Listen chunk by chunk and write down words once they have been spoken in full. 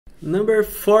Number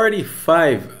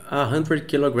 45, a 100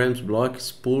 kilograms block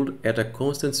is pulled at a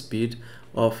constant speed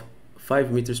of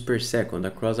 5 meters per second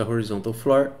across a horizontal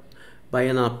floor by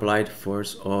an applied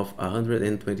force of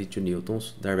 122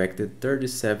 newtons directed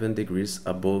 37 degrees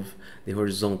above the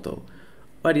horizontal.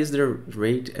 What is the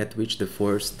rate at which the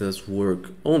force does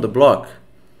work on the block?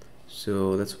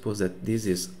 So let's suppose that this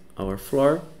is our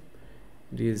floor,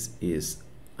 this is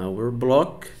our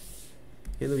block,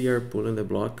 and we are pulling the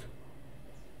block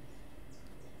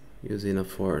using a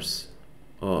force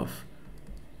of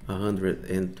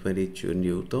 122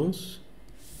 newtons,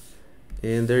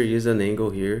 and there is an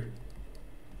angle here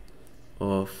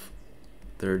of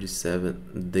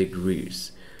 37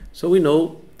 degrees. So we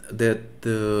know that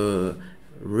the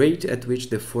rate at which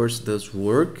the force does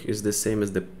work is the same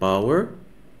as the power.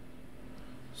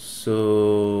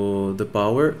 So the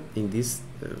power in this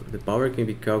the power can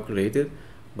be calculated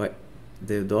by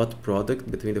the dot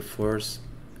product between the force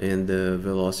and the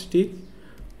velocity,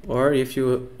 or if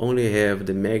you only have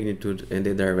the magnitude and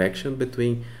the direction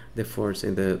between the force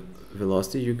and the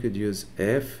velocity, you could use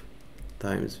F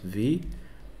times V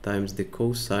times the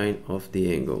cosine of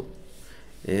the angle,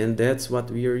 and that's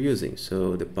what we are using.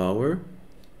 So the power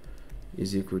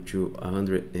is equal to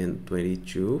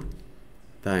 122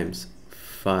 times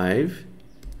 5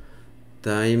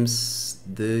 times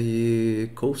the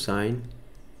cosine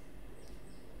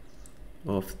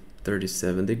of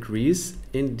 37 degrees,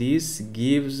 and this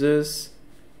gives us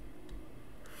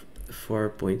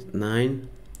 4.9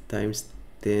 times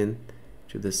 10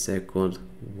 to the second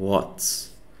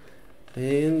watts,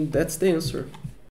 and that's the answer.